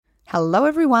Hello,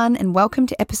 everyone, and welcome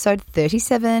to episode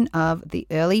 37 of the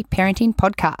Early Parenting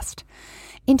Podcast.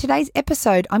 In today's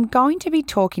episode, I'm going to be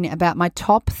talking about my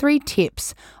top 3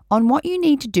 tips on what you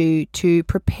need to do to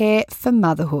prepare for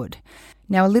motherhood.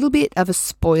 Now, a little bit of a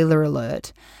spoiler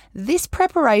alert. This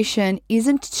preparation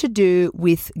isn't to do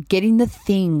with getting the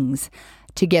things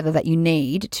together that you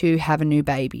need to have a new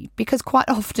baby, because quite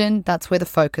often that's where the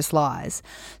focus lies.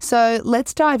 So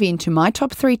let's dive into my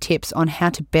top 3 tips on how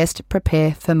to best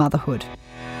prepare for motherhood.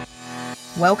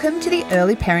 Welcome to the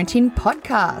Early Parenting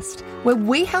Podcast, where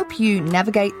we help you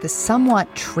navigate the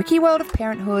somewhat tricky world of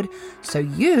parenthood so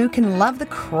you can love the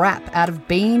crap out of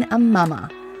being a mama.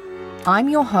 I'm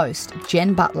your host,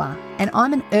 Jen Butler, and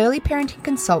I'm an early parenting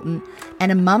consultant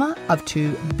and a mama of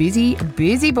 2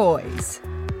 busy boys.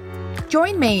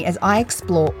 Join me as I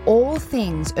explore all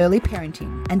things early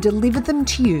parenting and deliver them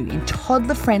to you in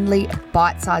toddler-friendly,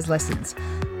 bite-sized lessons.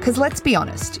 Because let's be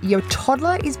honest, your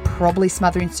toddler is probably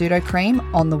smothering pseudo-cream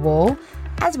on the wall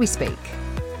as we speak.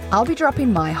 I'll be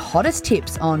dropping my hottest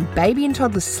tips on baby and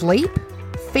toddler sleep,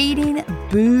 feeding,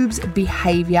 boobs,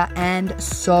 behaviour, and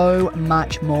so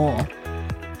much more.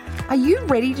 Are you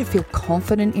ready to feel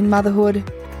confident in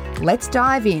motherhood? Let's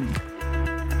dive in.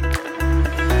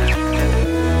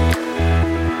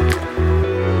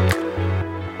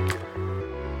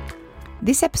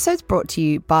 This episode's brought to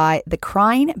you by the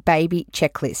Crying Baby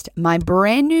Checklist, my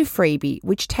brand new freebie,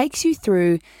 which takes you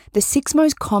through the 6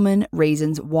 most common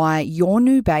reasons why your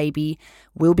new baby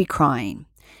will be crying.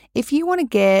 If you want to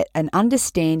get an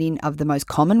understanding of the most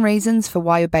common reasons for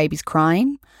why your baby's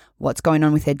crying, what's going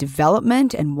on with their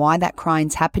development and why that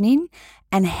crying's happening,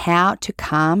 and how to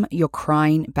calm your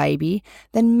crying baby,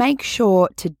 then make sure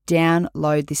to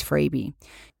download this freebie.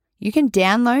 You can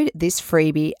download this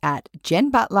freebie at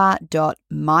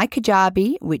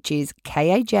jenbutler.mykajabi, which is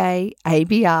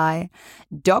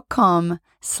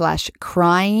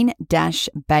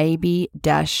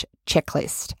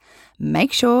kajabi.com/crying-baby-checklist.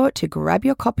 Make sure to grab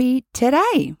your copy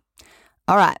today.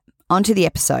 All right, on to the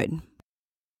episode.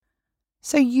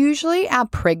 So usually our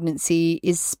pregnancy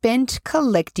is spent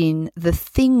collecting the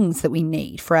things that we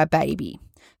need for our baby.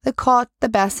 The cot, the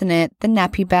bassinet, the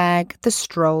nappy bag, the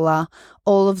stroller,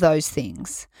 all of those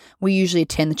things. We usually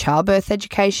attend the childbirth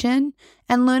education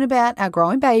and learn about our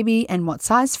growing baby and what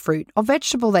size fruit or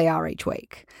vegetable they are each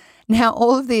week. Now,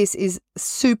 all of this is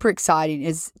super exciting,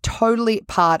 is totally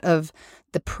part of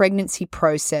the pregnancy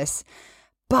process,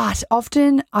 but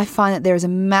often I find that there is a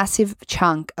massive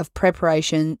chunk of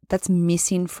preparation that's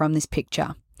missing from this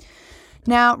picture.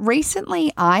 Now,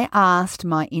 recently I asked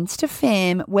my Insta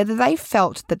fam whether they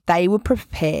felt that they were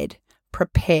prepared for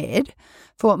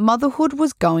what motherhood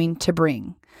was going to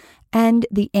bring. And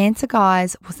the answer,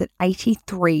 guys, was that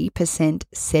 83%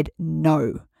 said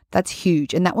no. That's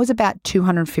huge. And that was about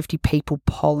 250 people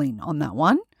polling on that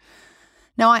one.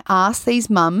 Now, I asked these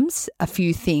mums a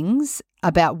few things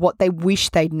about what they wish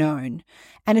they'd known.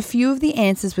 And a few of the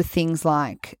answers were things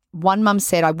like, one mum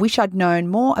said, I wish I'd known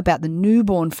more about the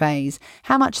newborn phase,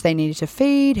 how much they needed to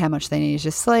feed, how much they needed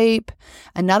to sleep.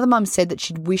 Another mum said that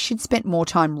she'd wish she'd spent more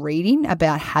time reading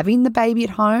about having the baby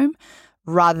at home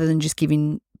rather than just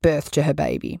giving birth to her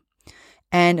baby.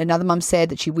 And another mum said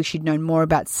that she wished she'd known more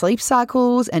about sleep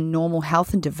cycles and normal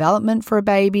health and development for a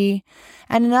baby.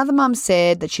 And another mum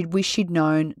said that she'd wish she'd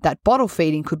known that bottle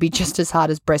feeding could be just as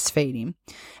hard as breastfeeding.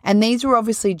 And these were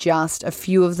obviously just a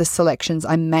few of the selections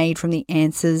I made from the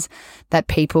answers that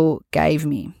people gave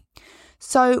me.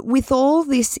 So with all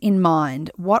this in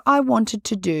mind, what I wanted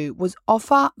to do was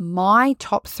offer my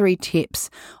top 3 tips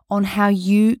on how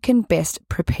you can best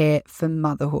prepare for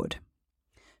motherhood.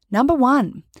 Number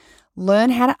 1. Learn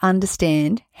how to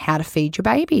understand how to feed your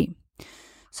baby.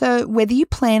 So whether you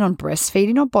plan on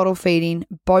breastfeeding or bottle feeding,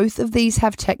 both of these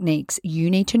have techniques you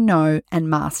need to know and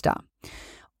master.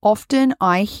 Often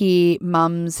I hear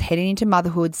mums heading into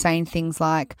motherhood saying things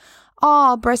like, oh,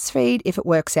 I'll breastfeed if it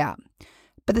works out.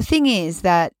 But the thing is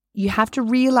that you have to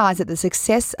realize that the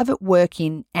success of it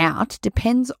working out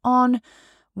depends on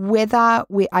whether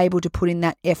we're able to put in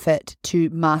that effort to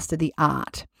master the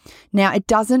art. Now, it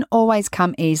doesn't always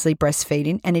come easily,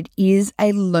 breastfeeding, and it is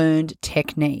a learned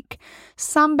technique.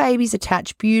 Some babies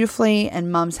attach beautifully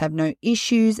and mums have no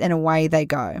issues and away they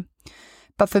go.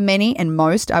 But for many and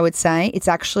most, I would say, it's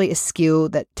actually a skill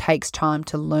that takes time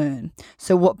to learn.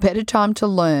 So what better time to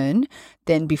learn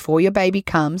than before your baby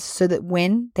comes, so that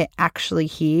when they're actually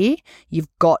here, you've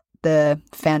got the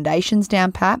foundations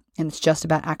down pat and it's just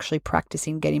about actually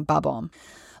practicing getting bub on.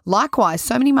 Likewise,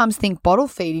 so many mums think bottle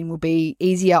feeding will be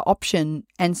easier option,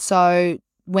 and so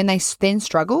when they then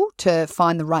struggle to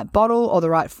find the right bottle or the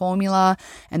right formula,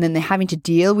 and then they're having to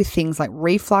deal with things like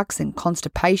reflux and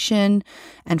constipation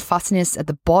and fussiness at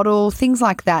the bottle, things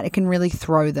like that, it can really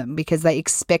throw them because they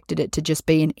expected it to just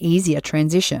be an easier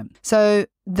transition. So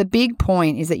the big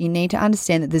point is that you need to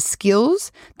understand that the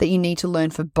skills that you need to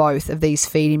learn for both of these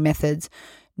feeding methods,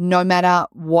 no matter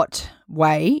what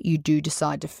way you do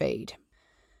decide to feed.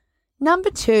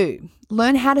 Number 2,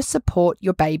 learn how to support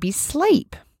your baby's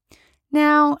sleep.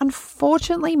 Now,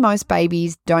 unfortunately, most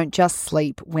babies don't just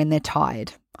sleep when they're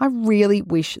tired. I really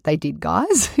wish they did,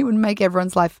 guys. It would make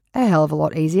everyone's life a hell of a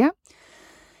lot easier.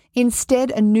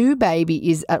 Instead, a new baby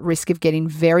is at risk of getting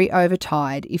very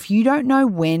overtired if you don't know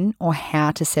when or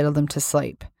how to settle them to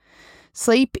sleep.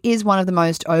 Sleep is one of the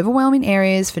most overwhelming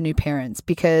areas for new parents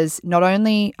because not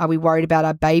only are we worried about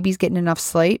our babies getting enough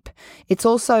sleep, it's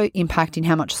also impacting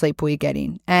how much sleep we're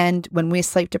getting. And when we're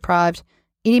sleep deprived,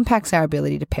 it impacts our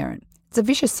ability to parent. It's a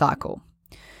vicious cycle.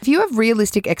 If you have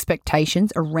realistic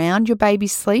expectations around your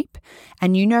baby's sleep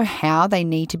and you know how they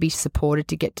need to be supported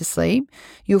to get to sleep,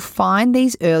 you'll find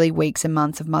these early weeks and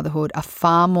months of motherhood are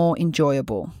far more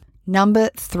enjoyable. Number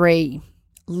 3,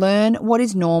 learn what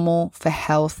is normal for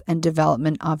health and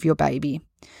development of your baby.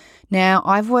 Now,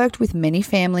 I've worked with many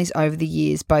families over the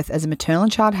years, both as a maternal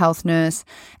and child health nurse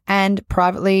and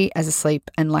privately as a sleep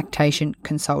and lactation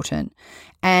consultant.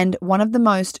 And one of the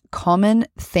most common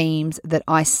themes that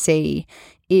I see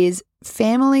is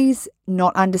families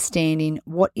not understanding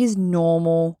what is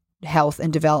normal health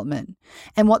and development.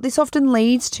 And what this often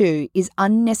leads to is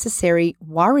unnecessary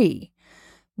worry.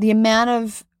 The amount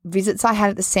of visits I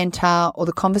had at the centre or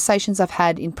the conversations I've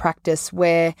had in practice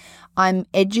where I'm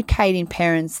educating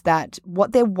parents that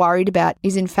what they're worried about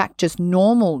is in fact just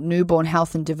normal newborn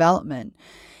health and development.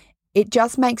 It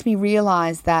just makes me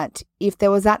realise that if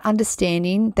there was that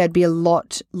understanding, there'd be a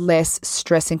lot less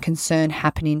stress and concern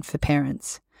happening for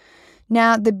parents.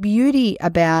 Now, the beauty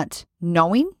about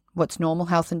knowing what's normal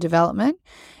health and development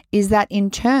is that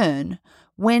in turn,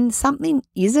 when something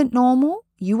isn't normal,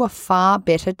 you are far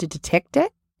better to detect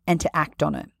it and to act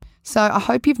on it. So I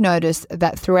hope you've noticed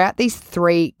that throughout these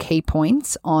 3 key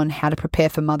points on how to prepare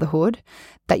for motherhood,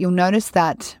 that you'll notice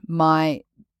that my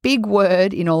big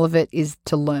word in all of it is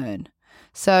to learn.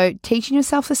 So teaching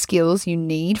yourself the skills you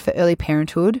need for early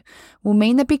parenthood will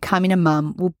mean that becoming a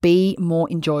mum will be more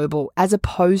enjoyable as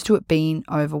opposed to it being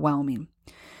overwhelming.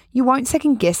 You won't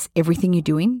second guess everything you're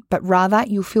doing, but rather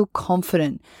you'll feel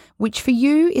confident, which for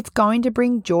you, it's going to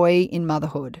bring joy in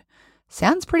motherhood.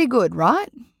 Sounds pretty good, right?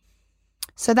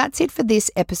 So that's it for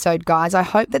this episode, guys. I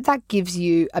hope that gives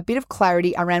you a bit of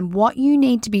clarity around what you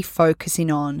need to be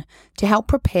focusing on to help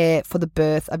prepare for the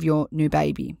birth of your new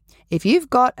baby. If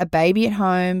you've got a baby at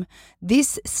home,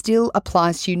 this still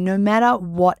applies to you no matter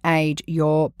what age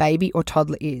your baby or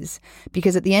toddler is,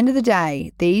 because at the end of the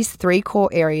day, these 3 core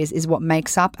areas is what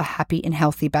makes up a happy and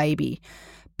healthy baby.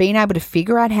 Being able to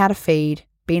figure out how to feed,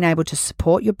 being able to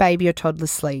support your baby or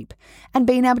toddler's sleep, and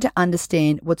being able to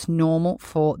understand what's normal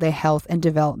for their health and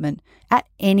development at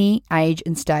any age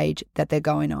and stage that they're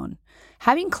going on.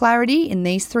 Having clarity in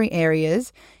these 3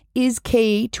 areas is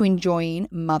key to enjoying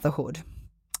motherhood.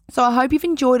 So I hope you've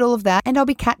enjoyed all of that, and I'll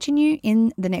be catching you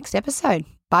in the next episode.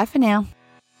 Bye for now.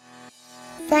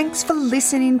 Thanks for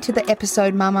listening to the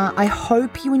episode, Mama. I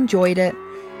hope you enjoyed it.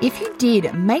 If you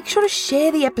did, make sure to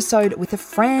share the episode with a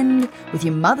friend, with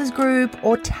your mother's group,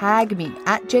 or tag me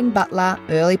at Jen Butler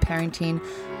Early Parenting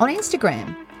on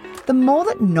Instagram. The more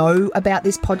that know about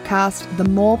this podcast, the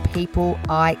more people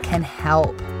I can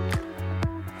help.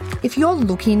 If you're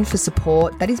looking for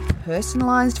support that is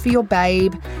personalised for your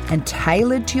babe and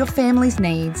tailored to your family's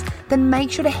needs, then make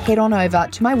sure to head on over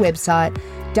to my website,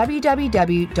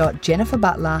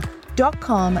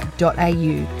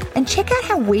 www.jenniferbutler.com.au, and check out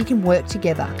how we can work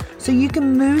together so you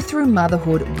can move through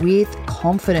motherhood with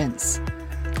confidence.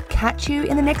 Catch you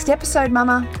in the next episode,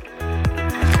 Mama.